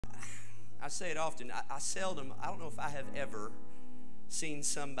I say it often. I don't know if I have ever seen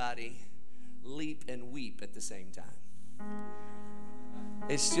somebody leap and weep at the same time.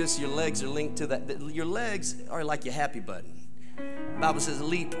 It's just your legs are linked to that. Your legs are like your happy button. The Bible says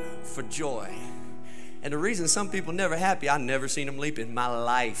leap for joy. And the reason some people never happy, I've never seen them leap in my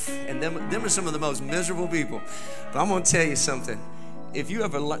life. And them are some of the most miserable people. But I'm going to tell you something. If you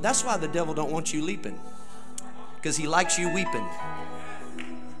ever learn, that's why the devil don't want you leaping. Because he likes you weeping.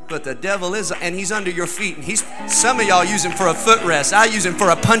 But the devil is, and he's under your feet. And some of y'all use him for a footrest. I use him for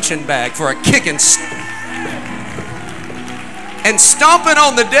a punching bag, for a kicking. And stomping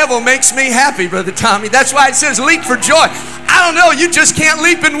on the devil makes me happy, Brother Tommy. That's why it says leap for joy. I don't know, you just can't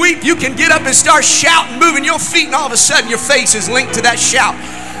leap and weep. You can get up and start shouting, moving your feet, and all of a sudden your face is linked to that shout.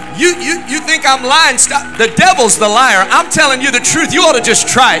 You think I'm lying? Stop. The devil's the liar. I'm telling you the truth. You ought to just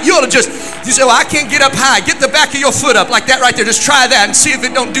try it. You say, well, I can't get up high. Get the back of your foot up like that right there. Just try that and see if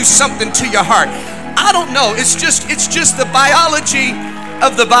it don't do something to your heart. I don't know. It's just the biology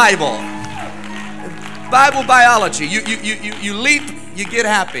of the Bible. Bible biology. You leap, you get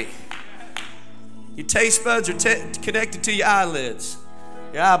happy. Your taste buds are connected to your eyelids,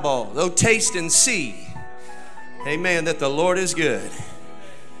 your eyeball. They'll taste and see, amen, that the Lord is good.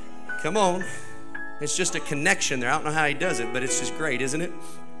 Come on. It's just a connection there. I don't know how he does it, but it's just great, isn't it?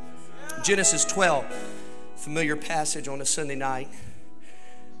 Genesis 12, familiar passage on a Sunday night.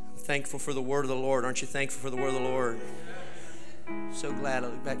 I'm thankful for the word of the Lord. Aren't you thankful for the word of the Lord? So glad I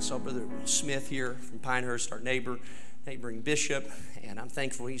look back and saw Brother Smith here from Pinehurst, our neighboring bishop, and I'm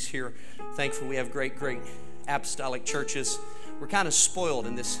thankful he's here. Thankful we have great apostolic churches. We're kind of spoiled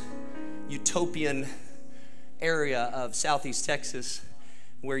in this utopian area of Southeast Texas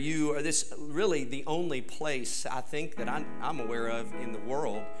where you are really the only place I think that I'm aware of in the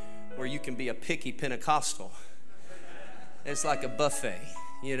world where you can be a picky Pentecostal. It's like a buffet,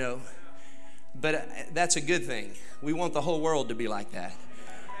 you know. But that's a good thing. We want the whole world to be like that.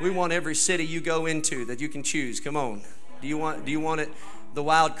 We want every city you go into that you can choose. Come on. Do you want it the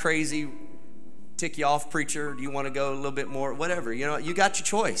wild, crazy, tick you off preacher? Do you want to go a little bit more? Whatever. You know, you got your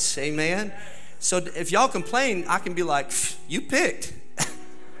choice. Amen. So if y'all complain, I can be like, you picked.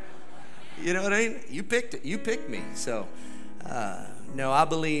 You know what I mean? You picked it. You picked me. So no, I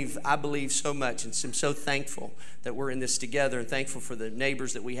believe so much, and I'm so thankful that we're in this together, and thankful for the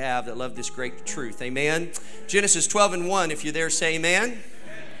neighbors that we have that love this great truth. Amen. Genesis 12:1. If you're there, say amen. Amen.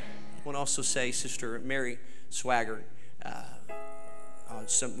 I want to also say Sister Mary Swagger.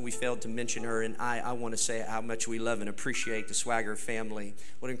 Something we failed to mention her, and I want to say how much we love and appreciate the Swagger family.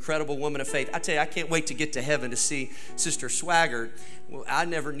 What an incredible woman of faith. I tell you, I can't wait to get to heaven to see Sister Swagger. Well, I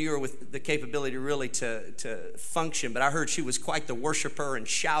never knew her with the capability really to function, but I heard she was quite the worshiper and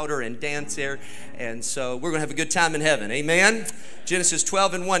shouter and dancer, and so we're going to have a good time in heaven. Amen? Genesis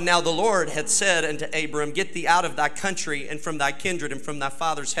 12:1. Now the Lord had said unto Abram, get thee out of thy country and from thy kindred and from thy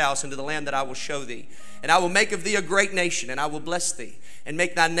father's house into the land that I will show thee. And I will make of thee a great nation, and I will bless thee, and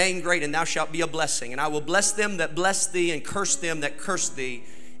make thy name great, and thou shalt be a blessing. And I will bless them that bless thee, and curse them that curse thee.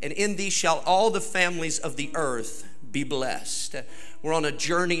 And in thee shall all the families of the earth be blessed. We're on a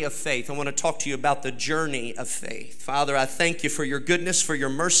journey of faith. I want to talk to you about the journey of faith. Father, I thank you for your goodness, for your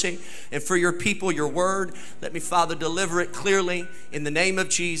mercy, and for your people, your word. Let me, Father, deliver it clearly in the name of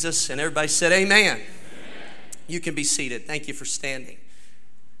Jesus. And everybody said amen. Amen. You can be seated. Thank you for standing.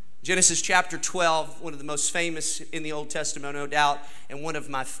 Genesis chapter 12, one of the most famous in the Old Testament, no doubt, and one of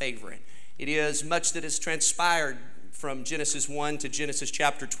my favorite. It is much that has transpired from Genesis 1 to Genesis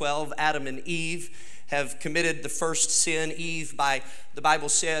chapter 12. Adam and Eve have committed the first sin. Eve, the Bible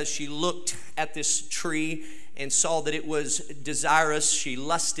says, she looked at this tree and saw that it was desirous. She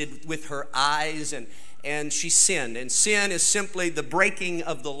lusted with her eyes, and she sinned. And sin is simply the breaking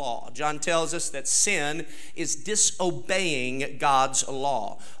of the law. John tells us that sin is disobeying God's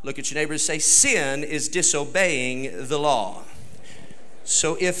law. Look at your neighbor and say, sin is disobeying the law.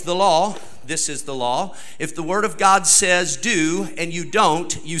 So if the law, this is the law, if the word of God says do and you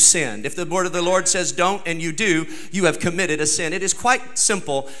don't, you sinned. If the word of the Lord says don't and you do, you have committed a sin. It is quite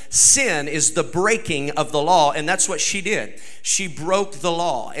simple. Sin is the breaking of the law, and that's what she did. She broke the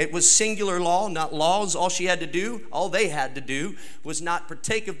law. It was singular law, not laws. All they had to do was not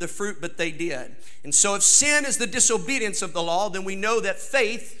partake of the fruit, but they did. And so if sin is the disobedience of the law, then we know that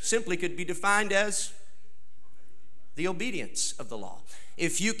faith simply could be defined as the obedience of the law.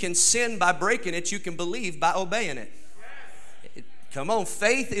 If you can sin by breaking it, you can believe by obeying it. Come on,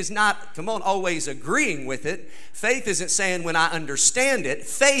 faith is not, always agreeing with it. Faith isn't saying when I understand it.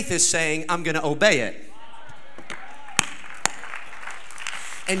 Faith is saying I'm going to obey it.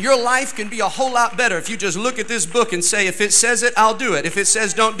 And your life can be a whole lot better if you just look at this book and say, if it says it, I'll do it. If it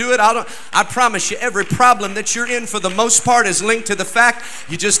says don't do it, I promise you, every problem that you're in for the most part is linked to the fact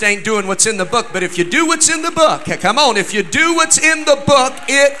you just ain't doing what's in the book. But if you do what's in the book, come on, if you do what's in the book,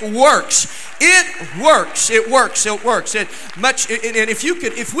 it works. It works. It works. It works. And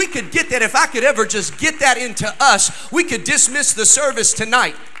if we could get that, if I could ever just get that into us, we could dismiss the service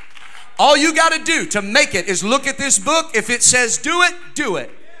tonight. All you got to do to make it is look at this book. If it says do it, do it.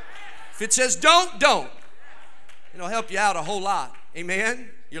 If it says don't. It'll help you out a whole lot. Amen?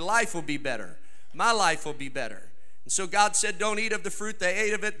 Your life will be better. My life will be better. And so God said, don't eat of the fruit. They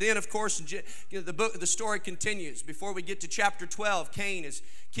ate of it. Then, of course, the story continues. Before we get to chapter 12, Cain has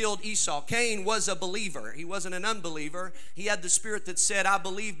killed Esau. Cain was a believer. He wasn't an unbeliever. He had the spirit that said, I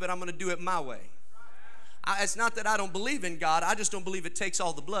believe, but I'm going to do it my way. It's not that I don't believe in God. I just don't believe it takes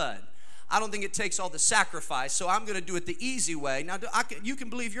all the blood. I don't think it takes all the sacrifice, so I'm going to do it the easy way. Now, you can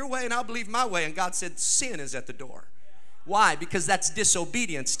believe your way, and I'll believe my way. And God said, sin is at the door. Why? Because that's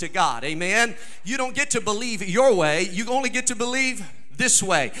disobedience to God. Amen? You don't get to believe your way. You only get to believe this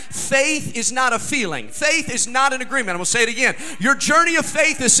way. Faith is not a feeling. Faith is not an agreement. I'm going to say it again. Your journey of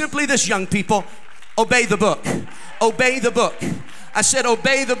faith is simply this, young people. Obey the book. Obey the book. I said,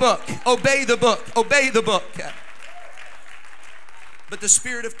 obey the book. Obey the book. Obey the book. But the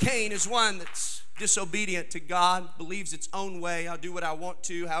spirit of Cain is one that's disobedient to God, believes its own way. I'll do what I want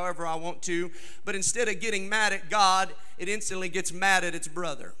to, however I want to. But instead of getting mad at God, it instantly gets mad at its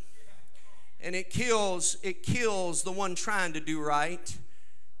brother. And it kills the one trying to do right.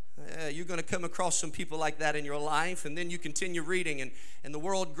 You're going to come across some people like that in your life. And then you continue reading, and the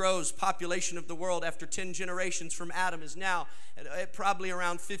world grows. Population of the world after 10 generations from Adam is now at probably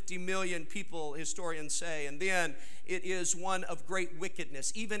around 50 million people, historians say. And then it is one of great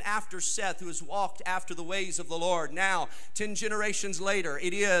wickedness. Even after Seth, who has walked after the ways of the Lord, now 10 generations later,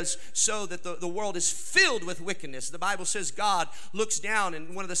 it is so that the world is filled with wickedness. The Bible says God looks down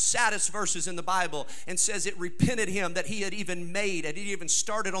in one of the saddest verses in the Bible and says it repented him that he had even made, and he even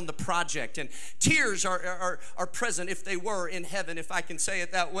started on the project. And tears are present, if they were in heaven, if I can say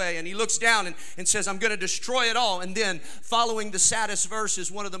it that way. And he looks down and says, I'm going to destroy it all. And then following the saddest verse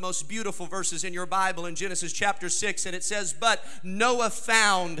is one of the most beautiful verses in your Bible in Genesis chapter 6. And it says, but Noah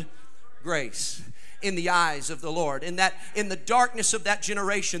found grace in the eyes of the Lord. In the darkness of that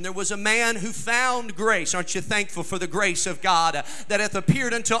generation, there was a man who found grace. Aren't you thankful for the grace of God that hath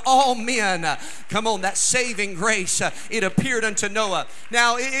appeared unto all men? Come on, that saving grace, it appeared unto Noah.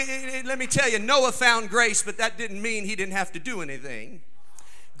 Now, let me tell you, Noah found grace, but that didn't mean he didn't have to do anything.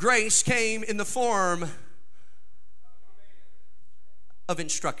 Grace came in the form of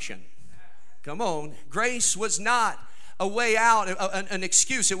instruction. Come on. Grace was not a way out, an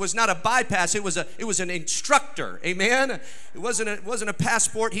excuse. It was not a bypass. It was an instructor. Amen. It wasn't a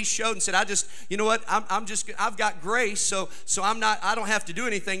passport he showed and said, you know what? I've got grace, so I don't have to do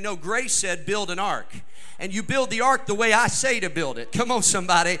anything. No, grace said, build an ark. And you build the ark the way I say to build it. Come on,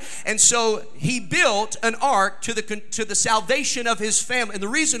 somebody. And so he built an ark to the salvation of his family. And the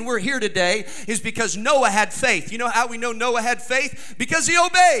reason we're here today is because Noah had faith. You know how we know Noah had faith? Because he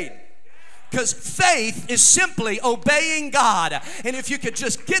obeyed. Because faith is simply obeying God. And if you could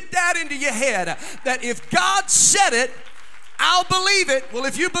just get that into your head, that if God said it, I'll believe it. Well,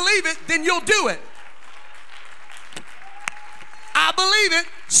 if you believe it, then you'll do it. I believe it,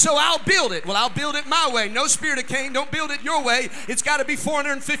 so I'll build it. Well, I'll build it my way. No, spirit of Cain, don't build it your way. It's got to be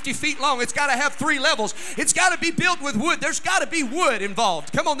 450 feet long. It's got to have 3 levels. It's got to be built with wood. There's got to be wood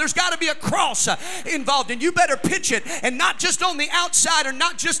involved. Come on, there's got to be a cross involved. And you better pitch it, and not just on the outside or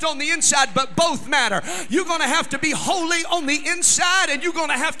not just on the inside, but both matter. You're going to have to be holy on the inside, and you're going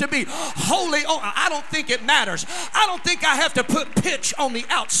to have to be holy on... I don't think it matters. I don't think I have to put pitch on the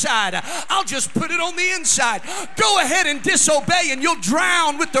outside. I'll just put it on the inside. Go ahead and disobey, and you'll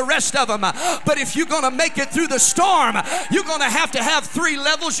drown with the rest of them. But if you're going to make it through the storm, you're going to have 3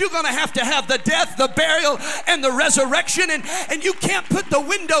 levels. You're going to have the death, the burial, and the resurrection. And you can't put the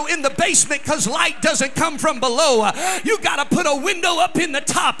window in the basement because light doesn't come from below. You got to put a window up in the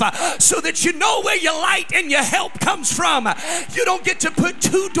top so that you know where your light and your help comes from. You don't get to put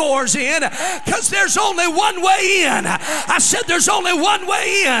 2 doors in because there's only one way in. I said there's only one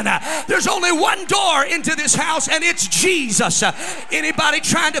way in. There's only one door into this house, and it's Jesus. Anybody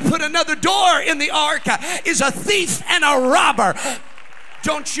trying to put another door in the ark is a thief and a robber.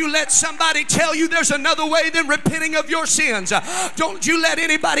 Don't you let somebody tell you there's another way than repenting of your sins. Don't you let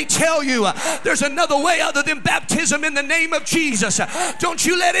anybody tell you there's another way other than baptism in the name of Jesus. Don't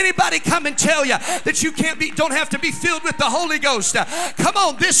you let anybody come and tell you that you don't have to be filled with the Holy Ghost. Come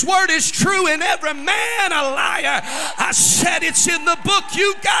on, this word is true and every man a liar. I said it's in the book.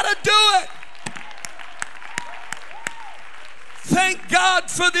 You gotta do it. Thank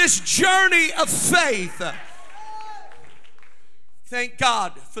God for this journey of faith. Thank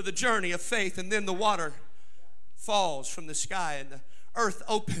God for the journey of faith. And then the water falls from the sky and the earth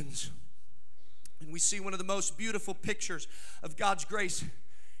opens. And we see one of the most beautiful pictures of God's grace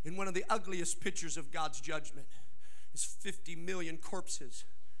in one of the ugliest pictures of God's judgment. It's 50 million corpses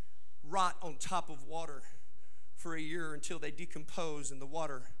rot on top of water for a year until they decompose and the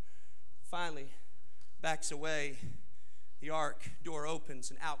water finally backs away. The ark door opens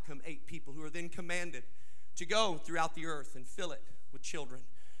and out come 8 people who are then commanded to go throughout the earth and fill it with children.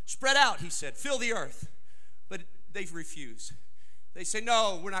 Spread out, he said, fill the earth. But they refuse. They say,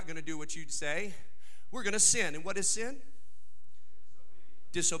 no, we're not going to do what you say. We're going to sin. And what is sin?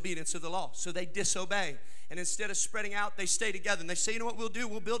 Disobedience of the law. So they disobey. And instead of spreading out, they stay together. And they say, you know what we'll do?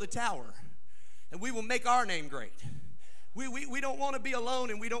 We'll build a tower. And we will make our name great. We don't want to be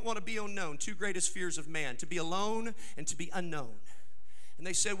alone and we don't want to be unknown. 2 greatest fears of man, to be alone and to be unknown. And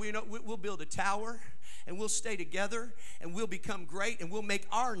they said, we'll build a tower and we'll stay together and we'll become great and we'll make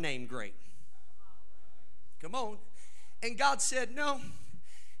our name great. Come on. And God said, no,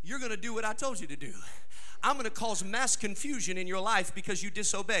 you're going to do what I told you to do. I'm going to cause mass confusion in your life because you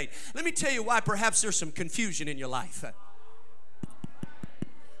disobeyed. Let me tell you why perhaps there's some confusion in your life.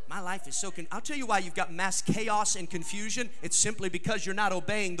 My life is so I'll tell you why you've got mass chaos and confusion. It's simply because you're not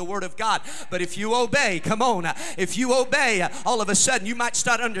obeying the word of God. But if you obey, come on, if you obey, all of a sudden you might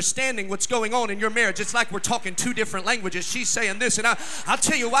start understanding what's going on in your marriage. It's like we're talking 2 different languages. She's saying this, and I'll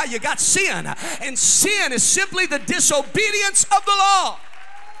tell you why you got sin. And sin is simply the disobedience of the law.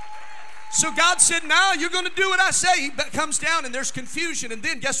 So God said, now you're going to do what I say. He comes down and there's confusion. And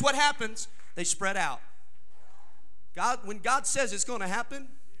then guess what happens? They spread out. When God says it's going to happen,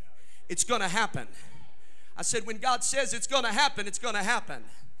 it's going to happen. I said, when God says it's going to happen, it's going to happen.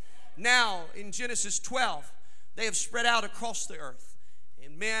 Now, in Genesis 12, they have spread out across the earth.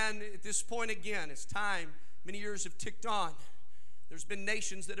 And man, at this point again, as time, many years have ticked on, there's been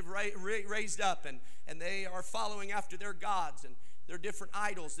nations that have raised up and they are following after their gods and their different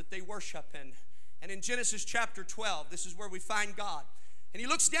idols that they worship. And in Genesis chapter 12, this is where we find God. And he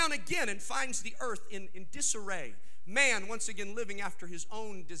looks down again and finds the earth in disarray. Man, once again, living after his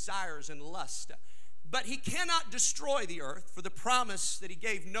own desires and lust. But he cannot destroy the earth, for the promise that he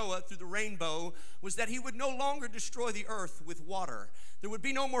gave Noah through the rainbow was that he would no longer destroy the earth with water. There would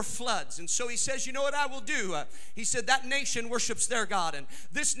be no more floods. And so he says, you know what I will do? He said, that nation worships their God, and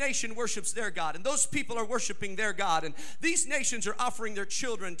this nation worships their God, and those people are worshiping their God, and these nations are offering their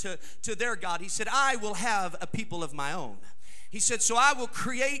children to their God. He said, I will have a people of my own. He said, so I will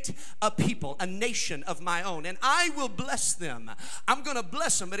create a people, a nation of my own, and I will bless them. I'm going to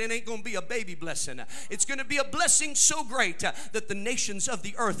bless them, but it ain't going to be a baby blessing. It's going to be a blessing so great that the nations of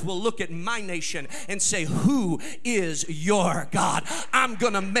the earth will look at my nation and say, who is your God? I'm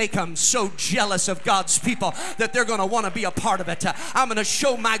going to make them so jealous of God's people that they're going to want to be a part of it. I'm going to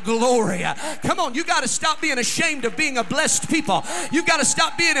show my glory. Come on, you got to stop being ashamed of being a blessed people. You got to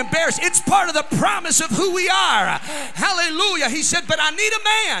stop being embarrassed. It's part of the promise of who we are. Hallelujah. He said, but I need a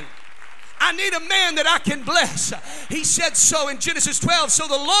man. I need a man that I can bless. He said so in Genesis 12. So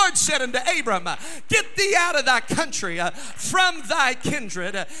the Lord said unto Abram, get thee out of thy country, from thy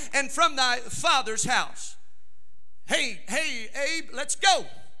kindred, and from thy father's house. Hey, Abe, let's go.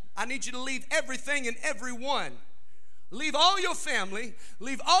 I need you to leave everything and everyone. Leave all your family,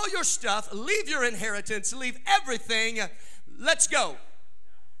 leave all your stuff, leave your inheritance, leave everything. Let's go.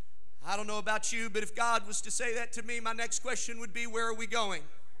 I don't know about you, but if God was to say that to me, my next question would be, where are we going?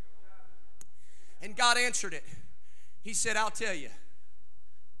 And God answered it. He said, I'll tell you.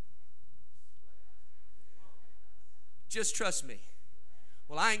 Just trust me.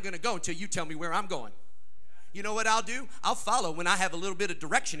 Well, I ain't going to go until you tell me where I'm going. You know what I'll do? I'll follow when I have a little bit of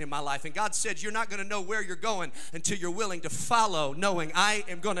direction in my life. And God said, you're not going to know where you're going until you're willing to follow, knowing I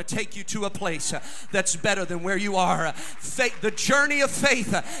am going to take you to a place that's better than where you are. Faith, the journey of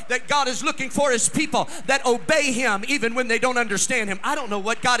faith that God is looking for is people that obey Him even when they don't understand Him. I don't know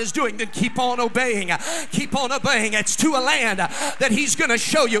what God is doing, then keep on obeying. Keep on obeying. It's to a land that He's going to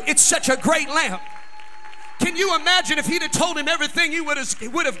show you. It's such a great land. Can you imagine if he'd have told him everything he would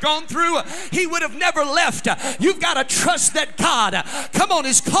have gone through? He would have never left. You've got to trust that God, come on,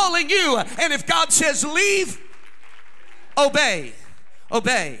 is calling you. And if God says leave, obey.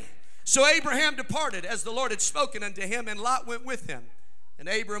 obey. So Abraham departed as the Lord had spoken unto him, and Lot went with him. And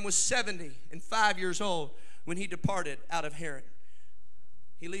Abram was 75 years old when he departed out of Haran.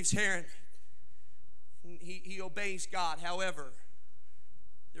 He leaves Haran. He obeys God. However,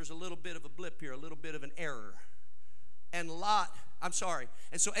 there's a little bit of a blip here, a little bit of an error. And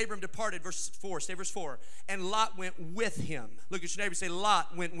so Abram departed, verse 4, stay verse 4. And Lot went with him. Look at your neighbor, say,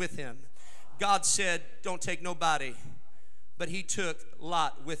 Lot went with him. God said, don't take nobody. But he took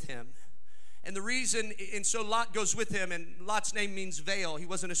Lot with him. And the reason, and so Lot goes with him, and Lot's name means veil. He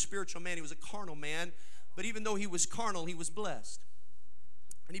wasn't a spiritual man, he was a carnal man. But even though he was carnal, he was blessed.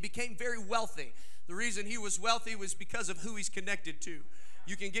 And he became very wealthy. The reason he was wealthy was because of who he's connected to.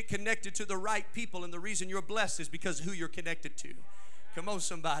 You can get connected to the right people, and the reason you're blessed is because of who you're connected to. Come on,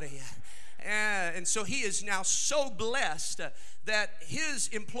 somebody. And so he is now so blessed that his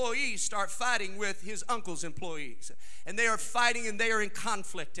employees start fighting with his uncle's employees. And they are fighting, and they are in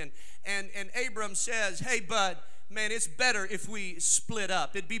conflict. And Abram says, hey, bud, man, it's better if we split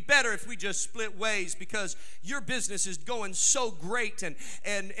up. It'd be better if we just split ways, because your business is going so great.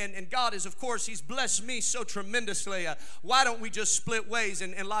 And God is, of course, he's blessed me so tremendously. Why don't we just split ways?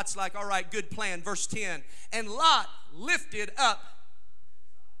 And Lot's like, all right, good plan. Verse 10. And Lot lifted up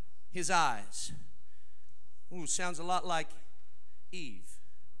his eyes. Ooh, sounds a lot like Eve.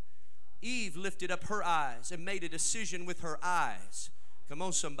 Eve lifted up her eyes and made a decision with her eyes. Come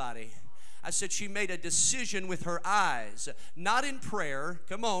on, somebody. I said she made a decision with her eyes, not in prayer,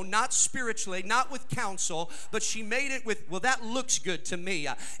 come on, not spiritually, not with counsel, but she made it with, well, that looks good to me,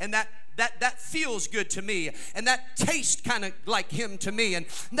 and that feels good to me, and that tastes kind of like him to me, and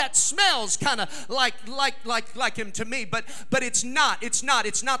that smells kind of like him to me, but it's not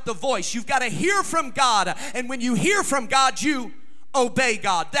the voice. You've got to hear from God, and when you hear from God, you obey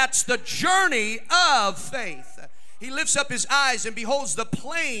God. That's the journey of faith. He lifts up his eyes and beholds the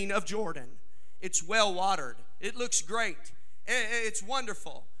plain of Jordan. It's well watered. It looks great. It's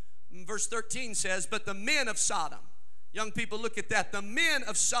wonderful. Verse 13 says, but the men of Sodom, young people, look at that. The men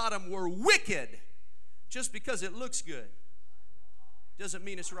of Sodom were wicked. Just because it looks good doesn't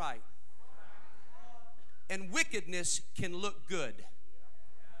mean it's right. And wickedness can look good.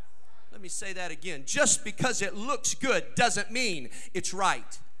 Let me say that again. Just because it looks good doesn't mean it's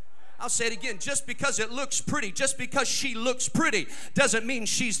right. I'll say it again. Just because it looks pretty, just because she looks pretty, doesn't mean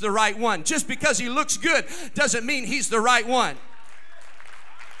she's the right one. Just because he looks good doesn't mean he's the right one.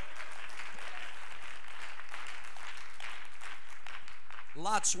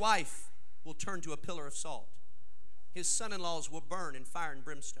 Lot's wife will turn to a pillar of salt. His son-in-laws will burn in fire and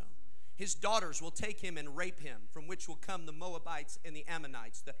brimstone. His daughters will take him and rape him, from which will come the Moabites and the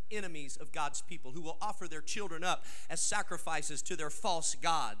Ammonites, the enemies of God's people, who will offer their children up as sacrifices to their false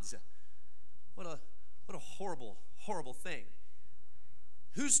gods. What a horrible, horrible thing.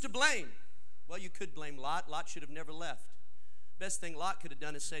 Who's to blame? Well, you could blame Lot. Lot should have never left. Best thing Lot could have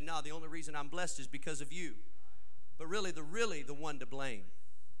done is say, no, the only reason I'm blessed is because of you. But really the one to blame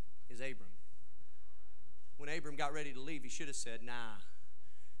is Abram. When Abram got ready to leave, he should have said, nah.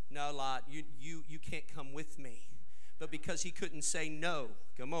 No, Lot, you can't come with me. But because he couldn't say no,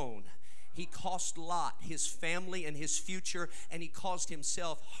 come on, he cost Lot his family and his future, and he caused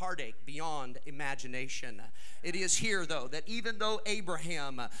himself heartache beyond imagination. It is here, though, that even though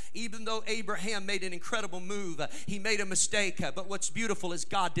Abraham made an incredible move, he made a mistake. But what's beautiful is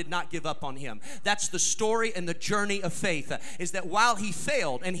God did not give up on him. That's the story and the journey of faith, is that while he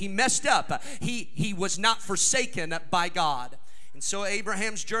failed and he messed up, he was not forsaken by God. And so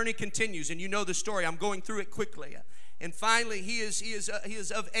Abraham's journey continues, and you know the story. I'm going through it quickly. And finally, he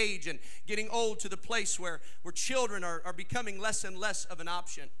is of age and getting old, to the place where children are becoming less and less of an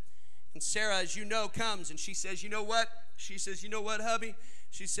option. And Sarah, as you know, comes and she says, you know what? She says, you know what, hubby?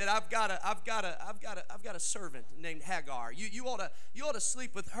 She said, I've got a servant named Hagar. You ought to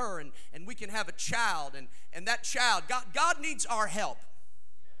sleep with her, and we can have a child. And that child, God needs our help.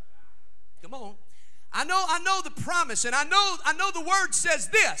 Come on. I know the promise, and I know the word says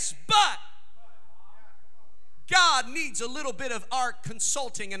this, but God needs a little bit of our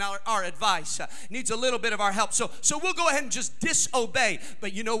consulting and our advice, needs a little bit of our help. So we'll go ahead and just disobey.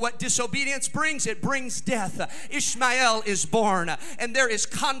 But you know what disobedience brings? It brings death. Ishmael is born, and there is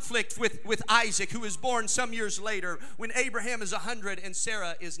conflict with Isaac, who is born some years later when Abraham is 100 and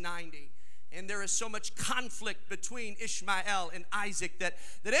Sarah is 90. And there is so much conflict between Ishmael and Isaac that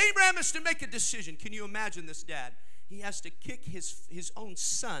Abraham has to make a decision. Can you imagine this, Dad? He has to kick his own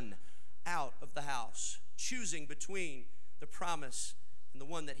son out of the house, choosing between the promise and the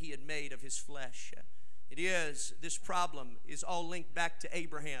one that he had made of his flesh. This problem is all linked back to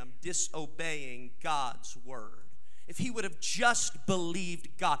Abraham disobeying God's word. if he would have just believed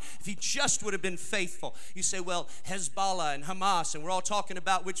God, if he just would have been faithful. You say, well, Hezbollah and Hamas, and we're all talking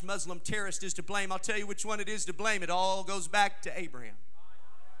about which Muslim terrorist is to blame. I'll tell you which one it is to blame. It all goes back to Abraham.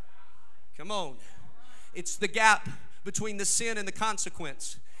 Come on. It's the gap between the sin and the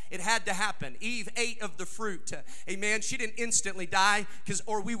consequence. It had to happen. Eve ate of the fruit. Amen. She didn't instantly die,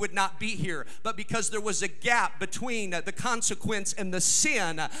 or we would not be here. But because there was a gap between the consequence and the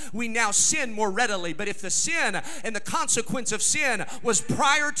sin, we now sin more readily. But if the sin and the consequence of sin was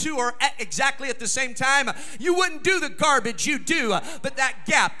prior to or exactly at the same time, you wouldn't do the garbage you do. But that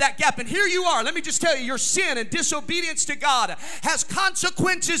gap, and here you are. Let me just tell you, your sin and disobedience to God has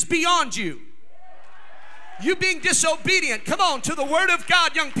consequences beyond you. You being disobedient, come on, to the Word of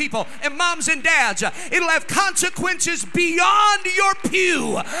God, young people, and moms and dads, it'll have consequences beyond your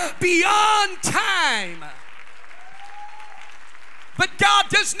pew, beyond time. But God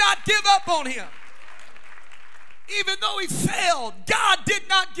does not give up on him. Even though he failed, God did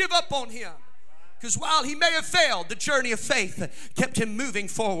not give up on him. Because while he may have failed, the journey of faith kept him moving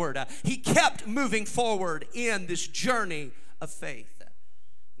forward. He kept moving forward in this journey of faith.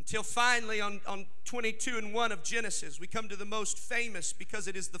 Until finally on 22:1 of Genesis, we come to the most famous, because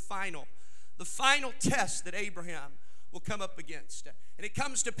it is the final test that Abraham will come up against. And it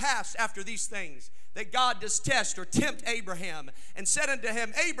comes to pass after these things that God does test or tempt Abraham and said unto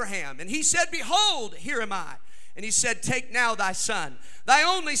him, Abraham, and he said, behold, here am I. And he said, take now thy son, thy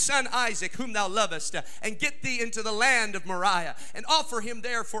only son Isaac, whom thou lovest, and get thee into the land of Moriah, and offer him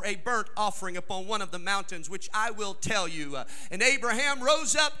there for a burnt offering upon one of the mountains, which I will tell you. And Abraham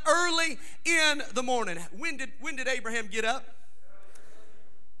rose up early in the morning. When did Abraham get up?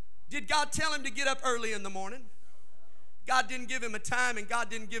 Did God tell him to get up early in the morning? God didn't give him a time, and God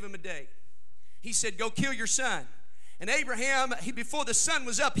didn't give him a day. He said, go kill your son. And Abraham, before the sun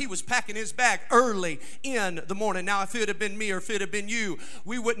was up, he was packing his bag early in the morning. Now, if it had been me or if it had been you,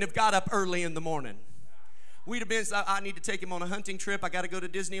 we wouldn't have got up early in the morning. We'd have been, I need to take him on a hunting trip. I got to go to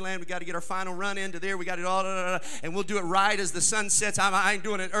Disneyland. We got to get our final run into there. We got it all, and we'll do it right as the sun sets. I ain't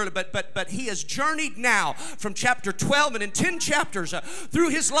doing it early, but he has journeyed now from chapter 12, and in 10 chapters through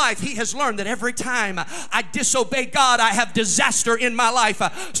his life, he has learned that every time I disobey God, I have disaster in my life.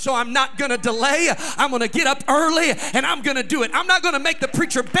 So I'm not going to delay. I'm going to get up early, and I'm going to do it. I'm not going to make the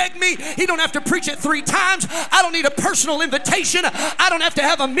preacher beg me. He don't have to preach it 3 times. I don't need a personal invitation. I don't have to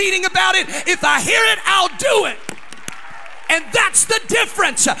have a meeting about it. If I hear it, I'll do it. And that's the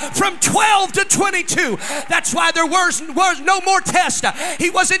difference from 12 to 22. That's why there was no more test. He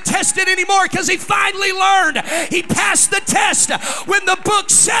wasn't tested anymore because he finally learned. He passed the test. When the book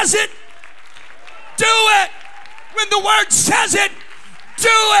says it, do it. When the word says it, do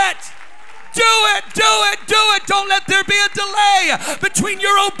it. Do it, do it, do it. Don't let there be a delay between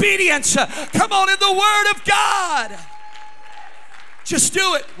your obedience. Come on, in the Word of God. Just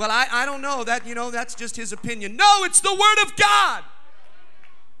do it. Well, I don't know. That's just his opinion. No, it's the Word of God.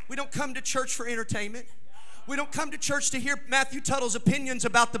 We don't come to church for entertainment. We don't come to church to hear Matthew Tuttle's opinions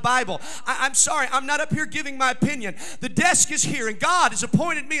about the Bible. I'm sorry, I'm not up here giving my opinion. The desk is here, and God has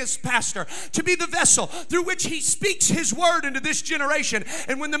appointed me as pastor to be the vessel through which he speaks his word into this generation.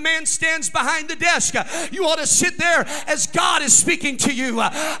 And when the man stands behind the desk, you ought to sit there as God is speaking to you.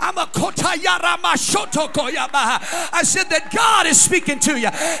 I said that God is speaking to you.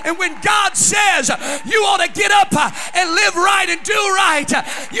 And when God says you ought to get up and live right and do right,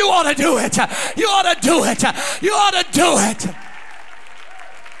 you ought to do it. You ought to do it. You ought to do it.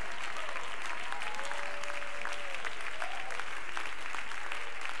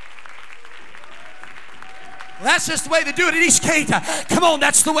 That's just the way they do it at Eastgate. Come on,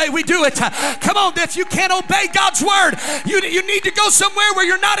 that's the way we do it. Come on, if you can't obey God's word, you need to go somewhere where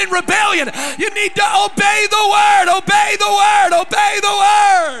you're not in rebellion. You need to obey the word, obey the word, obey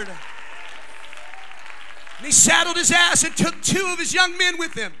the word. And he saddled his ass and took 2 of his young men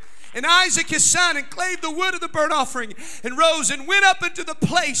with him, and Isaac his son, and clave the wood of the burnt offering, and rose and went up into the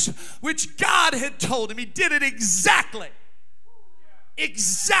place which God had told him. He did it exactly.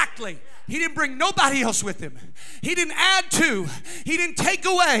 Exactly. He didn't bring nobody else with him. He didn't add to. He didn't take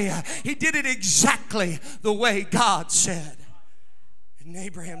away. He did it exactly the way God said. And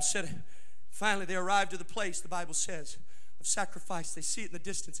Abraham said, finally they arrived to the place, the Bible says, of sacrifice. They see it in the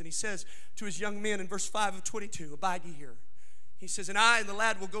distance. And he says to his young men in verse 5 of 22, abide ye here. He says, and I and the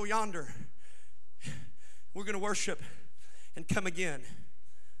lad will go yonder. We're going to worship and come again.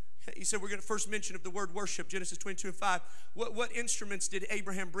 He said, we're going to first mention of the word worship, Genesis 22 and 5. What instruments did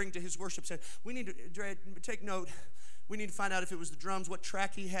Abraham bring to his worship? Said, we need to take note. We need to find out if it was the drums, what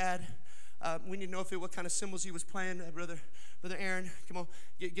track he had. We need to know what kind of cymbals he was playing, Brother Aaron. Come on,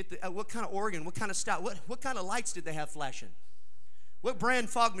 get the, what kind of organ, what kind of style, what kind of lights did they have flashing? What brand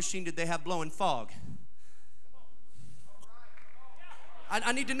fog machine did they have blowing fog?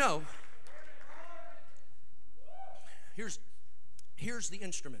 I need to know. Here's the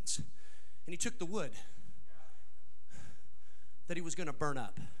instruments. And he took the wood that he was going to burn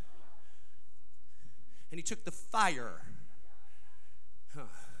up. And he took the fire.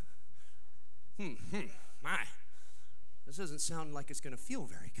 My. This doesn't sound like it's going to feel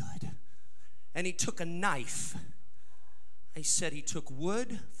very good. And he took a knife. He said he took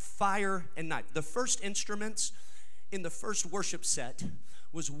wood, fire, and knife. The first instruments in the first worship set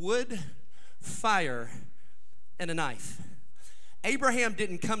was wood, fire, and a knife. Abraham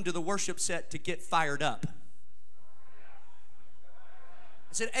didn't come to the worship set to get fired up.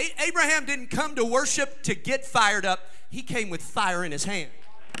 I said, Abraham didn't come to worship to get fired up. He came with fire in his hand.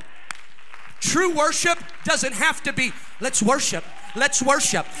 True worship doesn't have to be, let's worship. Let's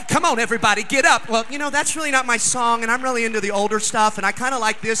worship. Come on, everybody, get up. Well, you know, that's really not my song, and I'm really into the older stuff, and I kind of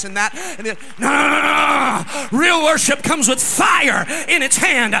like this and that. And then, no. Real worship comes with fire in its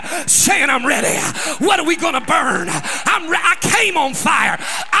hand, saying, I'm ready. What are we going to burn? I came on fire.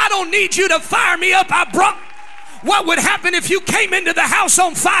 I don't need you to fire me up. What would happen if you came into the house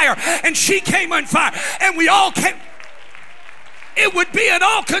on fire, and she came on fire, and we all came? It would be an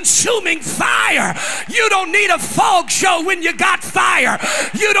all-consuming fire. You don't need a fog show when you got fire.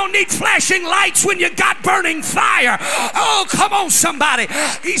 You don't need flashing lights when you got burning fire. Oh, come on, somebody.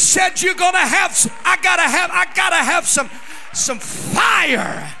 He said you're gonna have. I gotta have some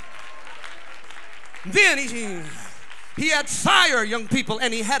fire. Then he had fire, young people,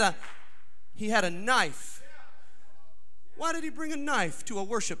 and he had a knife. Why did he bring a knife to a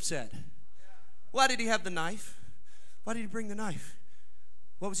worship set? Why did he have the knife? Why did he bring the knife?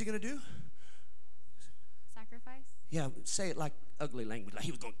 What was he going to do? Sacrifice? Yeah, say it like ugly language. Like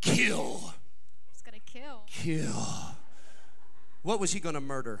he was going to kill. He's going to kill. Kill. What was he going to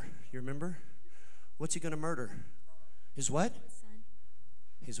murder? You remember? What's he going to murder? His what? Son.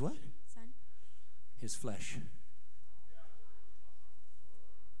 His what? Son. His flesh.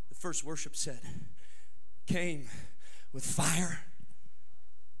 The first worship set came with fire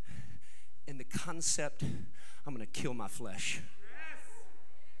and the concept, I'm going to kill my flesh.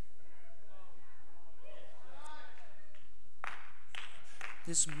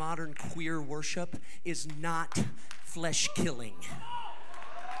 This modern queer worship is not flesh killing.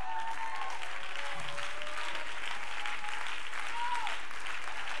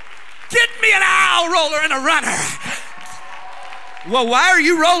 Get me an aisle roller and a runner. Well, why are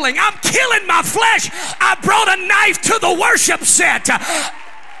you rolling? I'm killing my flesh. I brought a knife to the worship set.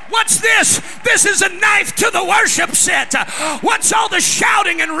 What's this? This is a knife to the worship set. What's all the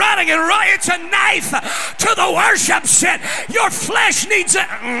shouting and running and It's a knife to the worship set. Your flesh needs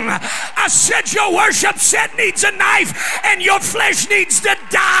I said your worship set needs a knife and your flesh needs to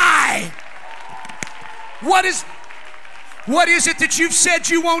die. What is it that you've said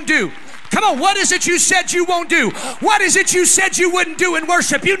you won't do? Come on, what is it you said you won't do? What is it you said you wouldn't do in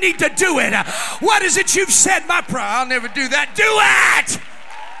worship? You need to do it. What is it you've said, I'll never do that? Do it!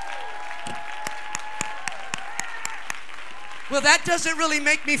 Well, that doesn't really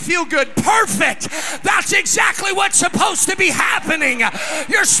make me feel good. Perfect. That's exactly what's supposed to be happening.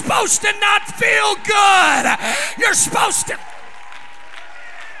 You're supposed to not feel good. You're supposed to.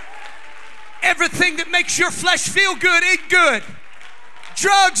 Everything that makes your flesh feel good ain't good.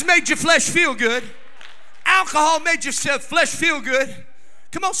 Drugs made your flesh feel good. Alcohol made your flesh feel good.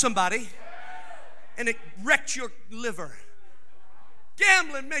 Come on, somebody. And it wrecked your liver.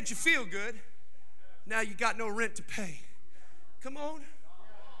 Gambling made you feel good. Now you got no rent to pay. Come on.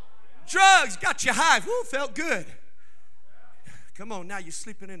 Drugs got you high. Woo, felt good. Come on, now you're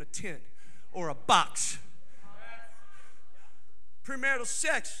sleeping in a tent or a box. Premarital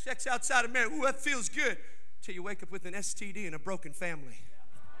sex outside of marriage. Ooh, that feels good. Till you wake up with an STD and a broken family.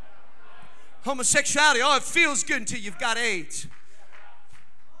 Homosexuality, oh, it feels good until you've got AIDS.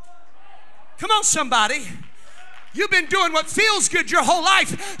 Come on, somebody. You've been doing what feels good your whole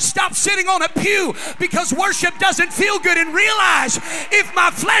life. Stop sitting on a pew because worship doesn't feel good, and realize if my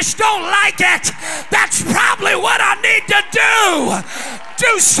flesh don't like it, that's probably what I need to do.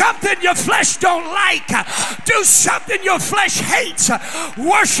 Do something your flesh don't like. Do something your flesh hates.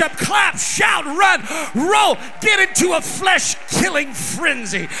 Worship, clap, shout, run, roll. Get into a flesh-killing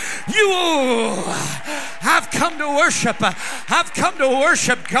frenzy. I've come to worship. I've come to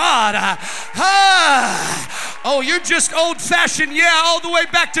worship God. Oh, you're just old-fashioned. Yeah, all the way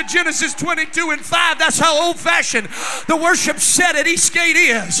back to Genesis 22:5. That's how old-fashioned the worship set at Eastgate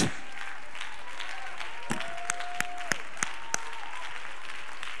is.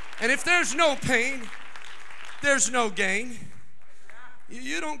 And if there's no pain, there's no gain.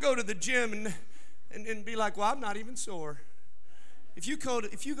 You don't go to the gym and be like, well, I'm not even sore. If you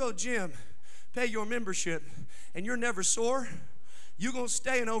go gym, pay your membership, and you're never sore, you're going to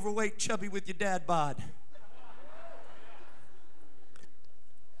stay an overweight chubby with your dad bod.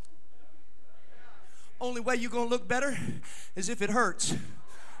 Only way you're going to look better is if it hurts.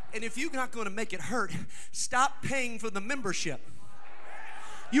 And if you're not going to make it hurt, stop paying for the membership.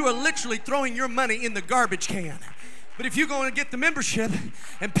 You are literally throwing your money in the garbage can. But if you're going to get the membership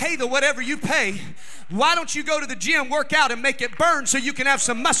and pay the whatever you pay, why don't you go to the gym, work out, and make it burn so you can have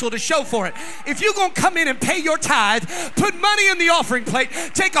some muscle to show for it? If you're going to come in and pay your tithe, put money in the offering plate,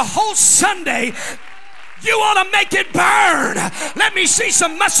 take a whole Sunday, you ought to make it burn. Let me see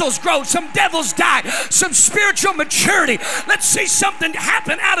some muscles grow, some devils die, some spiritual maturity. Let's see something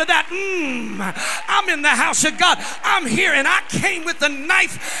happen out of that. I'm in the house of God. I'm here, and I came with a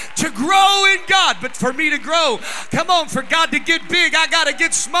knife to grow in God. But for me to grow, come on, for God to get big, I got to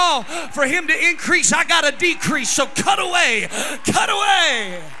get small. For Him to increase, I got to decrease. So cut away, cut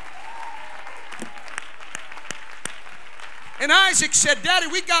away. And Isaac said, Daddy,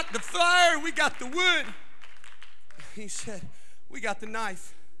 we got the fire, we got the wood. He said, we got the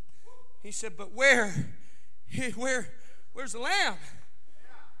knife. He said, but where's the lamb?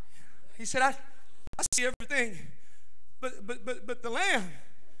 He said, I see everything, but the lamb.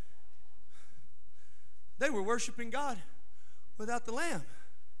 They were worshiping God without the lamb.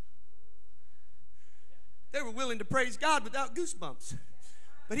 They were willing to praise God without goosebumps.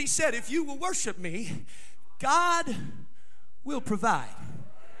 But he said, if you will worship me, God will provide.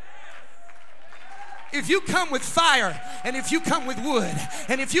 If you come with fire, and if you come with wood,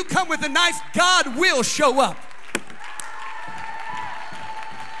 and if you come with a knife, God will show up.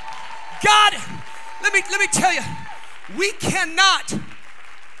 God, let me tell you, we cannot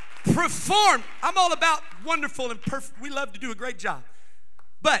perform. I'm all about wonderful and perfect. We love to do a great job.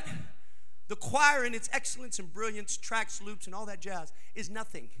 But the choir in its excellence and brilliance, tracks, loops, and all that jazz is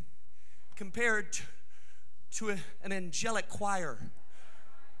nothing compared to an angelic choir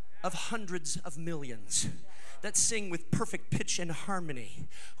of hundreds of millions that sing with perfect pitch and harmony,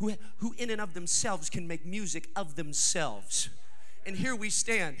 who in and of themselves can make music of themselves. And here we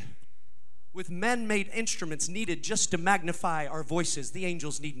stand with man-made instruments needed just to magnify our voices. The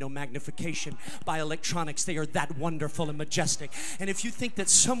angels need no magnification by electronics. They are that wonderful and majestic. And if you think that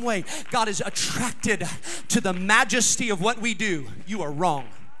some way God is attracted to the majesty of what we do, you are wrong.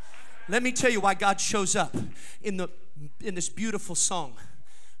 Let me tell you why God shows up in this beautiful song.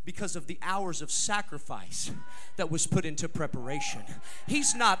 Because of the hours of sacrifice that was put into preparation.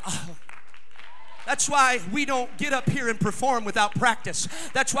 He's not... That's why we don't get up here and perform without practice.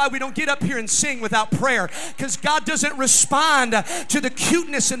 That's why we don't get up here and sing without prayer. Because God doesn't respond to the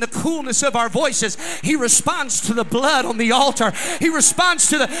cuteness and the coolness of our voices. He responds to the blood on the altar. He responds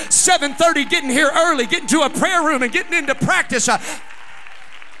to the 7:30 getting here early, getting to a prayer room and getting into practice.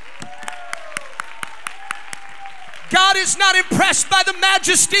 God is not impressed by the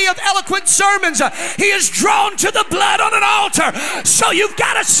majesty of eloquent sermons. He is drawn to the blood on an altar. So you've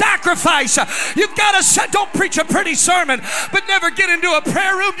got to sacrifice. You've got to, don't preach a pretty sermon, but never get into a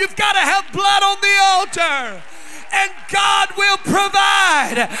prayer room. You've got to have blood on the altar. And God will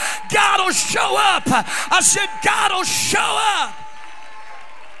provide. God will show up. I said, God will show up.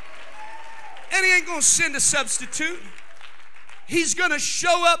 And He ain't going to send a substitute. He's going to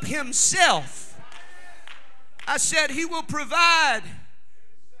show up Himself. I said He will provide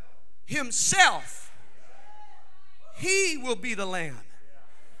Himself. He will be the lamb.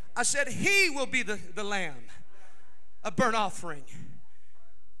 I said He will be the lamb. A burnt offering.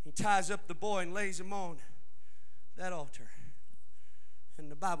 He ties up the boy and lays him on that altar.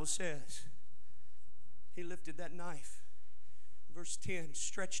 And the Bible says He lifted that knife. Verse 10,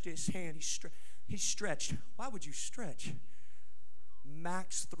 stretched His hand. He stretched. Why would you stretch?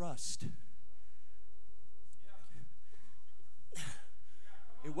 Max thrust.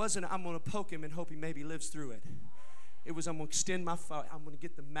 It wasn't, I'm going to poke him and hope he maybe lives through it. It was, I'm going to extend my fire. I'm going to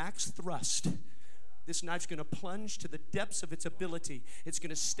get the max thrust. This knife's going to plunge to the depths of its ability. It's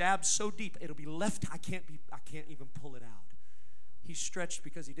going to stab so deep, it'll be left. I can't even pull it out. He stretched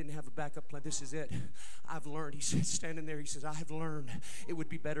because he didn't have a backup plan. This is it. I've learned. He said, standing there, he says, I have learned it would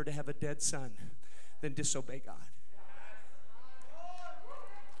be better to have a dead son than disobey God.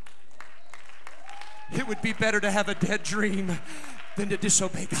 It would be better to have a dead dream than to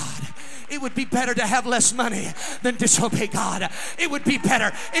disobey God. It would be better to have less money than disobey God. It would be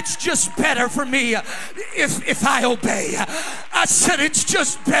better. It's just better for me if I obey. I said it's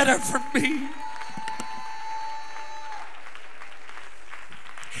just better for me.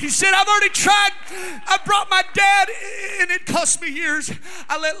 He said, I've already tried. I brought my dad, and it cost me years.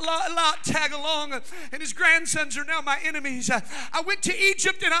 I let Lot tag along, and his grandsons are now my enemies. I went to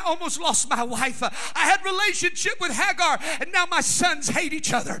Egypt, and I almost lost my wife. I had relationship with Hagar, and now my sons hate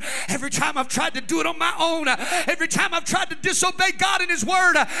each other. Every time I've tried to do it on my own, every time I've tried to disobey God and His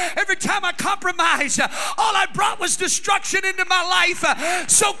Word, every time I compromised, all I brought was destruction into my life.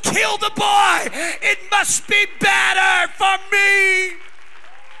 So kill the boy. It must be better for me.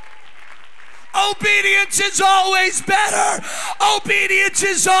 Obedience is always better. Obedience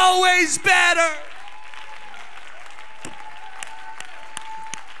is always better.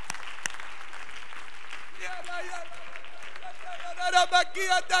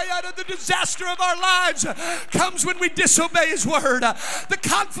 The disaster of our lives comes when we disobey His Word. The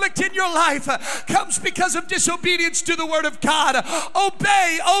conflict in your life comes because of disobedience to the Word of God.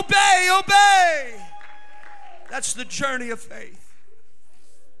 Obey, obey, obey. That's the journey of faith.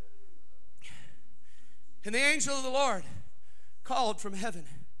 And the angel of the Lord called from heaven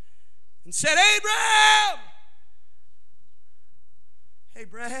and said, Abraham!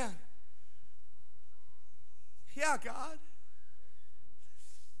 Abraham. Yeah, God.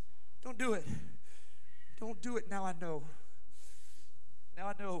 Don't do it. Don't do it. Now I know. Now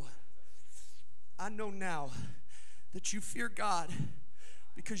I know. I know now that you fear God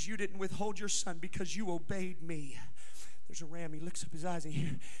because you didn't withhold your son, because you obeyed me. There's a ram. He looks up his eyes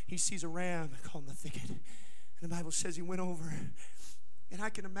and he sees a ram caught in the thicket. And the Bible says he went over. And I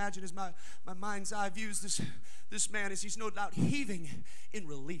can imagine as my mind's eye views this man as he's no doubt heaving in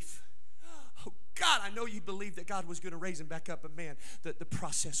relief. Oh, God, I know you believed that God was going to raise him back up, but man, the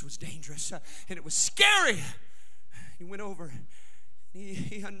process was dangerous and it was scary. He went over and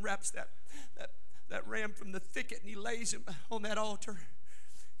he unwraps that ram from the thicket and he lays him on that altar.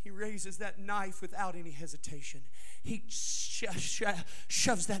 He raises that knife without any hesitation. He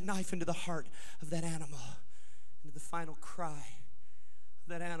shoves that knife into the heart of that animal. Into the final cry of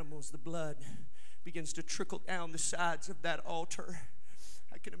that animal as the blood begins to trickle down the sides of that altar.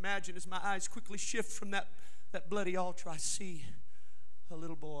 I can imagine as my eyes quickly shift from that bloody altar, I see a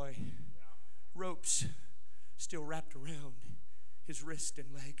little boy, ropes still wrapped around his wrist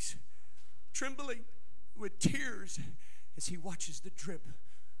and legs, trembling with tears as he watches the drip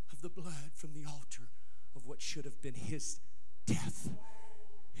of the blood from the altar of what should have been his death.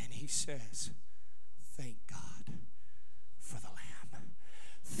 And he says, thank God for the lamb.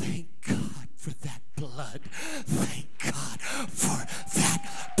 Thank God for that blood. Thank God for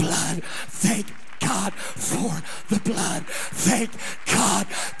that blood. Thank God for the blood. Thank God.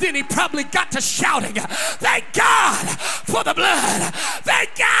 Then he probably got to shouting, thank God for the blood.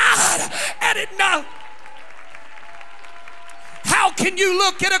 Thank God. And it now, how can you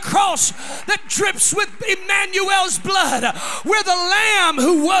look at a cross that drips with Emmanuel's blood, where the Lamb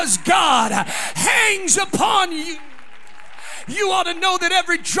who was God hangs upon you? You ought to know that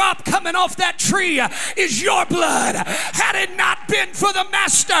every drop coming off that tree is your blood. Had it not been for the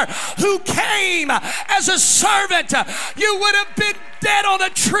Master who came as a servant, you would have been dead on a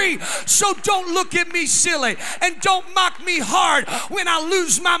tree. So don't look at me silly and don't mock me hard when I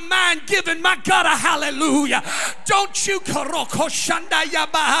lose my mind giving my God a hallelujah. Don't you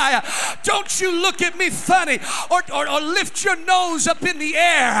look at me funny or lift your nose up in the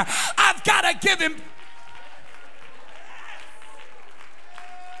air. I've got to give him.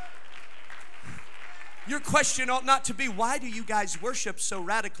 Your question ought not to be, why do you guys worship so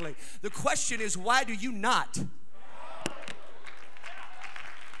radically? The question is, why do you not?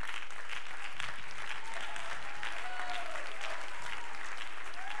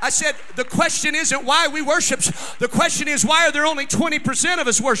 I said, the question isn't why we worship. The question is, why are there only 20% of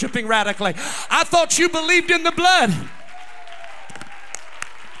us worshiping radically? I thought you believed in the blood.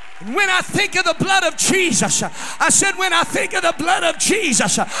 When I think of the blood of Jesus, I said, when I think of the blood of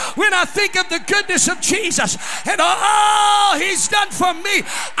Jesus, when I think of the goodness of Jesus and all He's done for me,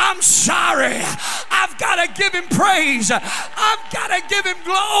 I'm sorry. I've got to give Him praise. I've got to give Him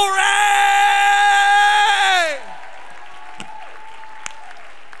glory.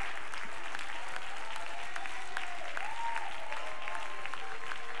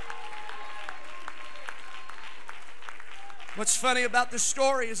 What's funny about this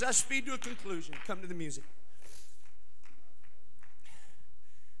story is I speed to a conclusion. Come to the music.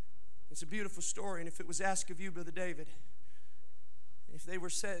 It's a beautiful story, and if it was asked of you, Brother David, if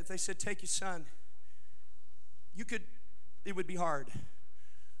they said, take your son, it would be hard.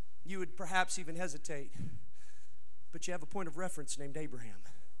 You would perhaps even hesitate. But you have a point of reference named Abraham.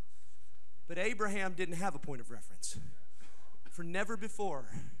 But Abraham didn't have a point of reference. For never before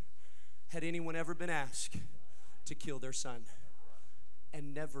had anyone ever been asked to kill their son. And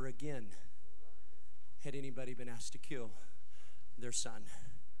And never again had anybody been asked to kill their son.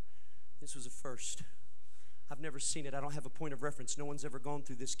 This was a first. I've never seen it. I don't have a point of reference. No one's ever gone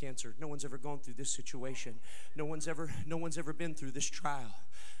through this cancer. No one's ever gone through this situation. No one's ever been through this trial.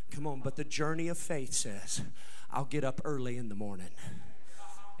 Come on, but the journey of faith says, I'll get up early in the morning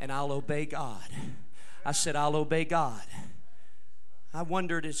and I'll obey God. I said, I'll obey God. I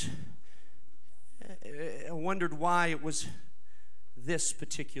wondered why it was this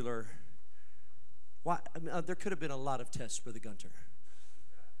particular. Why? I mean, there could have been a lot of tests, Brother Gunter.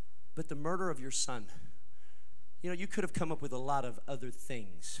 But the murder of your son, you know, you could have come up with a lot of other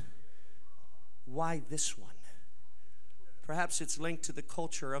things. Why this one? Perhaps it's linked to the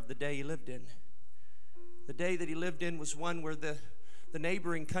culture of the day he lived in. The day that he lived in was one where the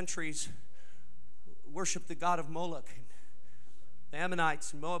neighboring countries worshiped the god of Moloch. The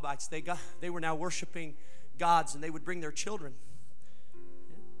Ammonites and Moabites, they were now worshiping gods, and they would bring their children.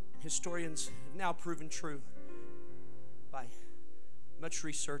 Historians have now proven true by much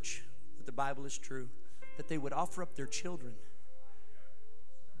research that the Bible is true, that they would offer up their children.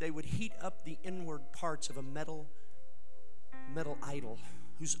 They would heat up the inward parts of a metal idol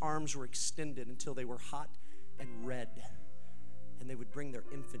whose arms were extended until they were hot and red, and they would bring their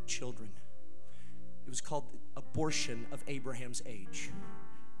infant children. It was called abortion of Abraham's age,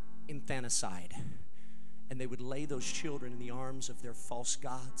 infanticide. And they would lay those children in the arms of their false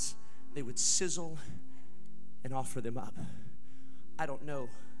gods. They would sizzle and offer them up. I don't know,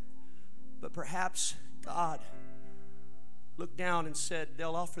 but perhaps God looked down and said,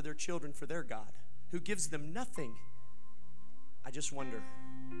 they'll offer their children for their God, who gives them nothing. I just wonder.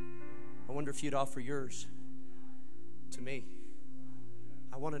 I wonder if you'd offer yours to me.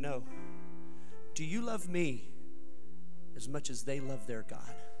 I want to know, do you love me as much as they love their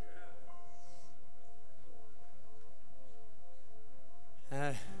God?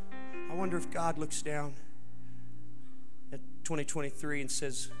 I wonder if God looks down at 2023 and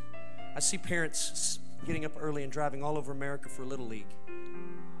says, I see parents getting up early and driving all over America for Little League.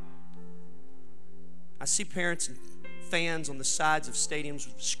 I see parents and fans on the sides of stadiums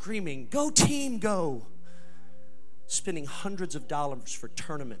screaming, go team, go! Spending hundreds of dollars for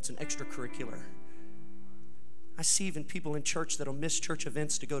tournaments and extracurricular. I see even people in church that'll miss church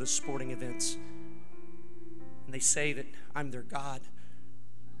events to go to sporting events. And they say that I'm their God.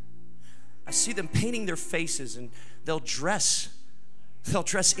 I see them painting their faces, and they'll dress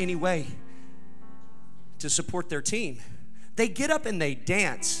anyway to support their team. They get up and they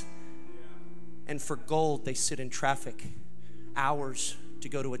dance. And for gold, they sit in traffic hours to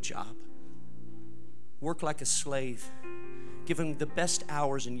go to a job. Work like a slave, give them the best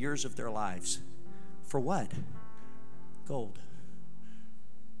hours and years of their lives. For what? Gold.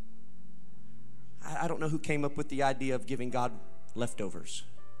 I don't know who came up with the idea of giving God leftovers.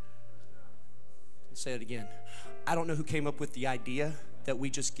 Say it again. I don't know who came up with the idea that we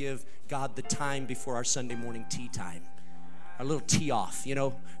just give God the time before our Sunday morning tea time. Our little tea off, you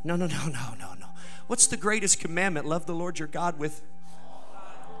know. No. What's the greatest commandment? Love the Lord your God with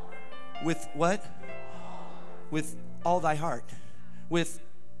what? With all thy heart. With,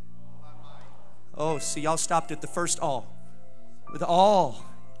 oh, see, y'all stopped at the first all. With all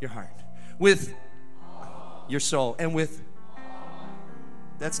your heart. With your soul. And with,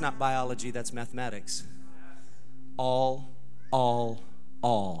 that's not biology, that's mathematics. All.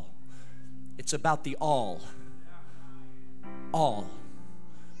 It's about the all. All.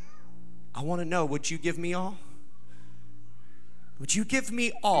 I want to know, would you give me all? Would you give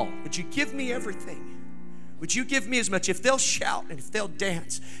me all? Would you give me everything? Would you give me as much? If they'll shout and if they'll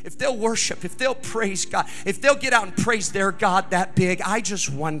dance, if they'll worship, if they'll praise God, if they'll get out and praise their God that big, I just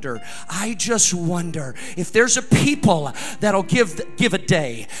wonder if there's a people that'll give a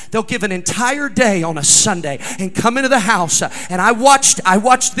day. They'll give an entire day on a Sunday and come into the house. And I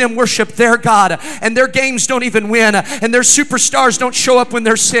watched them worship their God, and their games don't even win, and their superstars don't show up when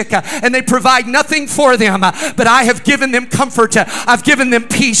they're sick, and they provide nothing for them. But I have given them comfort. I've given them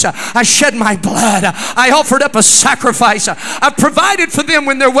peace. I shed my blood. I offered up a sacrifice. I've provided for them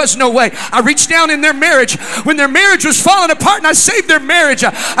when there was no way. I reached down in their marriage when their marriage was falling apart, and I saved their marriage.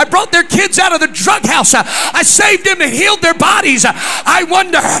 I brought their kids out of the drug house. I saved them and healed their bodies. I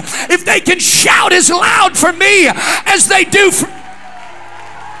wonder if they can shout as loud for me as they do for...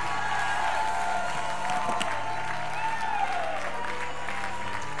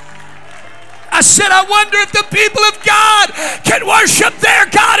 I said, I wonder if the people of God can worship their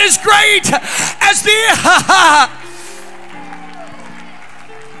God as great as the...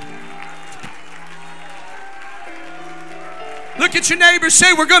 Look at your neighbor,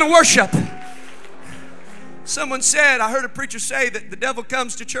 say, we're going to worship. Someone said, I heard a preacher say that the devil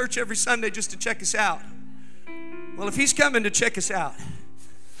comes to church every Sunday just to check us out. Well, if he's coming to check us out,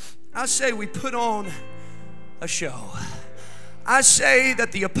 I say we put on a show. I say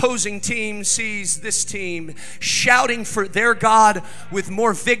that the opposing team sees this team shouting for their God with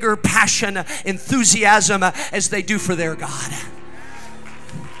more vigor, passion, enthusiasm as they do for their God.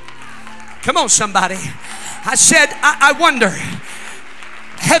 Come on, somebody. I said, I wonder,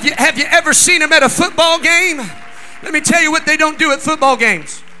 have you ever seen them at a football game? Let me tell you what they don't do at football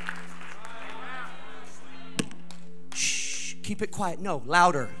games. Shh, keep it quiet. No,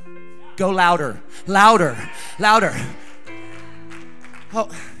 louder. Go louder, louder, louder. Oh,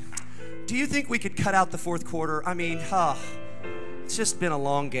 do you think we could cut out the fourth quarter? I mean, it's just been a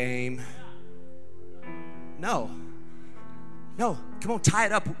long game. No. Come on, tie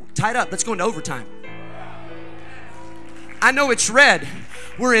it up. Tie it up. Let's go into overtime. I know it's red.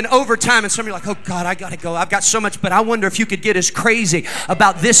 We're in overtime, and some of you are like, oh God, I gotta go. I've got so much, but I wonder if you could get as crazy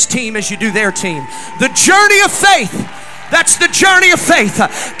about this team as you do their team. The journey of faith. That's the journey of faith.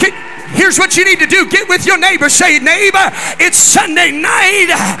 Here's what you need to do. Get with your neighbor. Say, neighbor, it's Sunday night,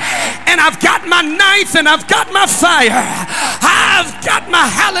 and I've got my knife, and I've got my fire. I've got my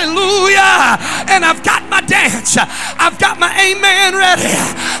hallelujah, and I've got my dance. I've got my amen ready.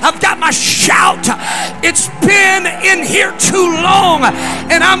 I've got my shout. It's been in here too long,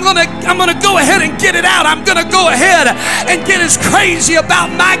 and I'm gonna go ahead and get it out. I'm gonna go ahead and get as crazy about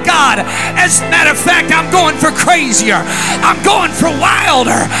my God. As a matter of fact, I'm going for crazier. I'm going for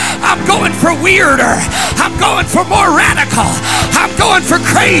wilder. I'm going for weirder. I'm going for more radical. I'm going for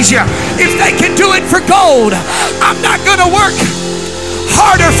crazier. If they can do it for gold, I'm not going to work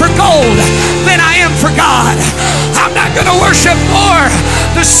harder for gold than I am for God. I'm not going to worship more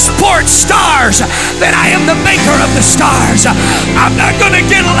the sports stars than I am the maker of the stars. I'm not going to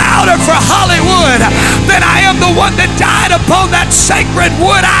get louder for Hollywood than I am the one that died upon that sacred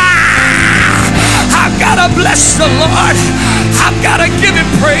wood. I've got to bless the Lord. I've got to give him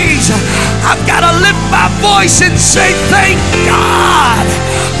praise. I've got to lift my voice and say, thank God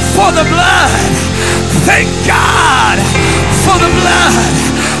for the blood. Thank God for the blood.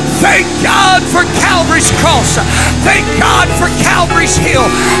 Thank God for Calvary's cross. Thank God for Calvary's hill.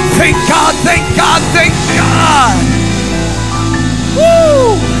 Thank God, thank God, thank God.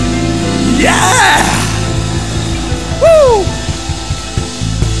 Woo! Yeah! Woo!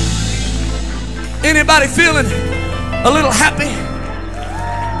 Anybody feeling a little happy?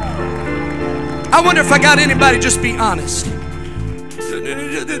 I wonder if I got anybody just be honest.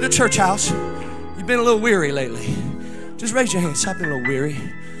 The church house, you've been a little weary lately. Just raise your hands. I've been a little weary.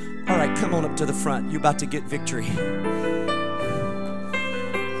 All right, come on up to the front. You're about to get victory.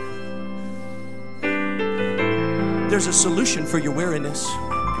 There's a solution for your weariness.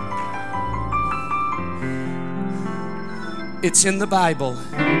 It's in the Bible.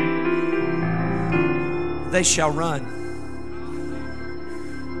 They shall run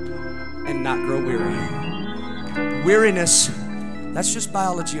and not grow weary. Weariness, that's just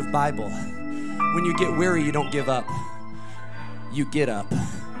biology of Bible. When you get weary, you don't give up. You get up.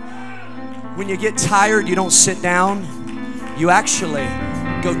 When you get tired, you don't sit down. You actually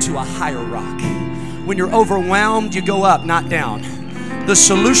go to a higher rock. When you're overwhelmed, you go up, not down. The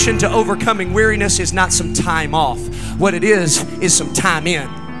solution to overcoming weariness is not some time off. What it is some time in.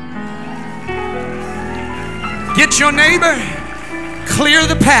 Get your neighbor, clear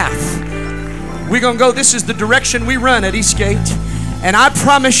the path. We're going to go, this is the direction we run at Eastgate. And I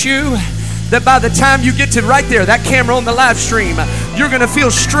promise you that by the time you get to right there, that camera on the live stream, you're going to feel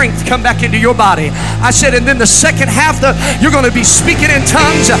strength come back into your body. I said, and then the second half, you're going to be speaking in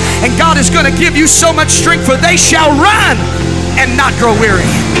tongues, and God is going to give you so much strength, for they shall run and not grow weary.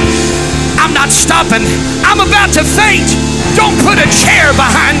 I'm not stopping. I'm about to faint. Don't put a chair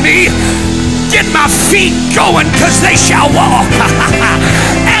behind me. Get my feet going, because they shall walk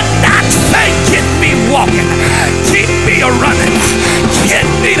and not faint. Get me walking. Keep me a-running. Get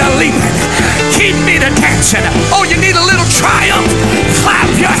me to leaping. Keep me to dancing. Oh, you need a little triumph?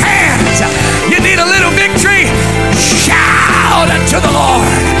 Clap your hands. You need a little victory? Shout unto the Lord.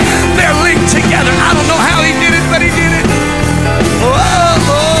 They're linked together. I don't know how he did it, but he did it.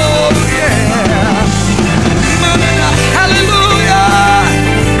 Oh, yeah. Hallelujah.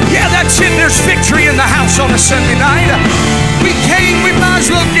 Yeah, that's it. There's victory in the house on a Sunday night. We came, we might as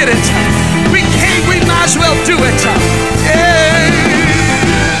well get it. We came, we might as well do it. Yeah.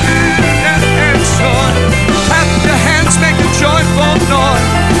 Clap your hands, make a joyful noise.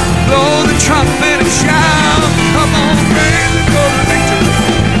 Blow the trumpet and shout. Come on, praise and go to victory.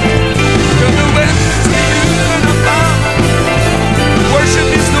 From the west to you and above. Worship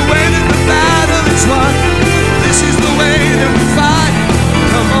is the way that the battle is won.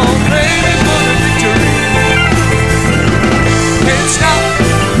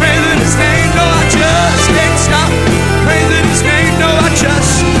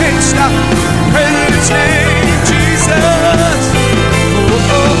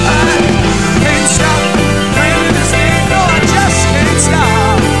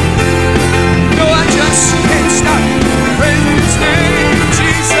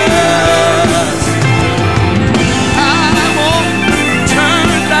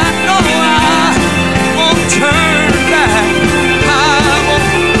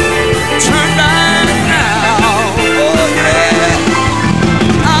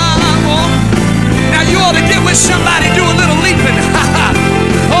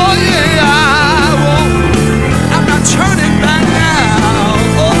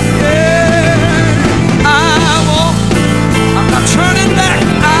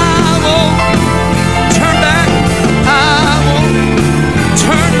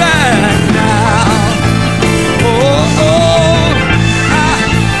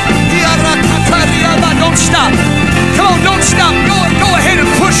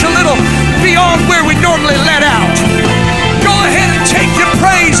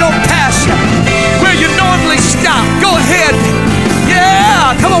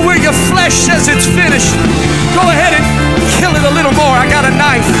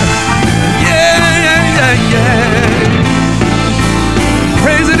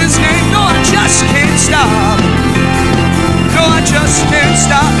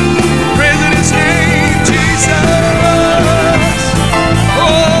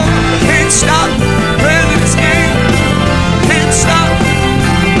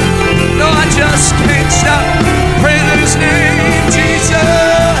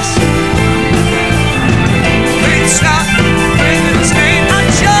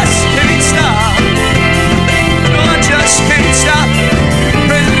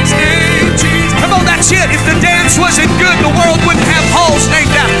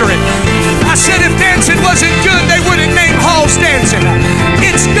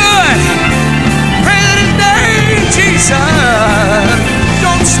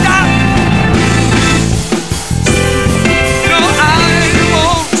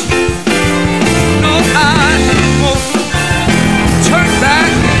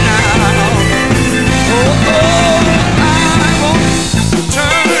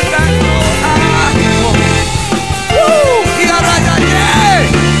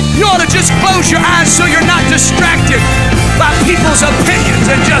 distracted by people's opinions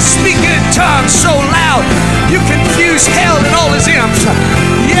and just speaking in tongues so loud you confuse hell and all his imps.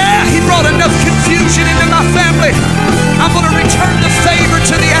 Yeah, he brought enough confusion into my family. I'm going to return the favor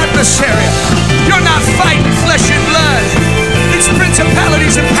to the adversary. You're not fighting flesh and blood. It's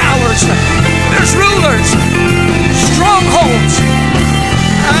principalities and powers. There's rulers, strongholds.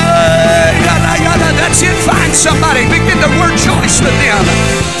 That's it. Find somebody. Begin to rejoice with them.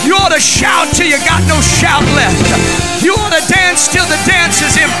 You ought to shout till you got no shout left. You ought to dance till the dance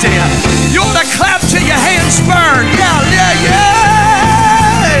is empty. You ought to clap till your hands burn.